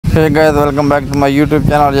Hey guys, welcome back to my YouTube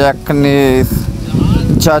channel. Japanese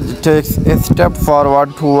judge takes a step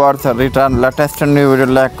forward towards a return. Latest new video,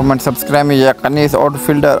 like, comment, subscribe. Japanese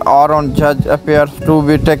outfielder Aaron Judge appears to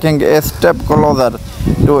be taking a step closer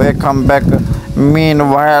to a comeback.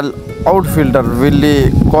 Meanwhile, outfielder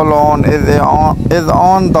Willie Colon is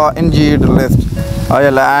on the injured list,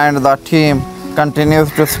 and the team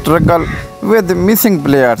continues to struggle with missing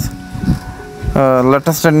players.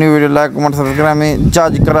 Latest new video, like, comment, subscribe.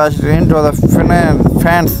 Judge crashed into the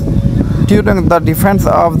fence during the defense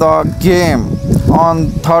of the game on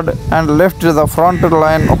third and left the front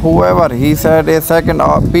line. However, he said a second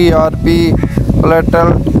PRP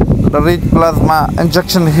platelet-rich plasma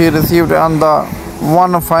injection he received on the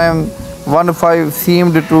 1.5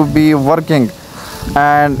 seemed to be working,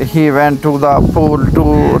 and he went to the pool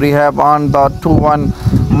to rehab. On the 2-1,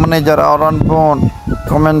 manager Aaron Boone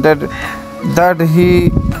commented that he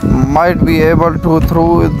might be able to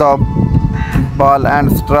throw the ball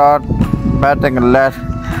and start batting later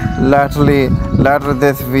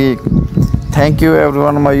this week. Thank you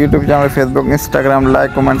everyone on my YouTube channel, Facebook, Instagram.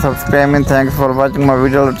 Like, comment, subscribe me. Thanks for watching my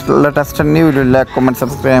video. Latest new video, like, comment,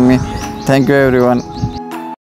 subscribe me. Thank you everyone.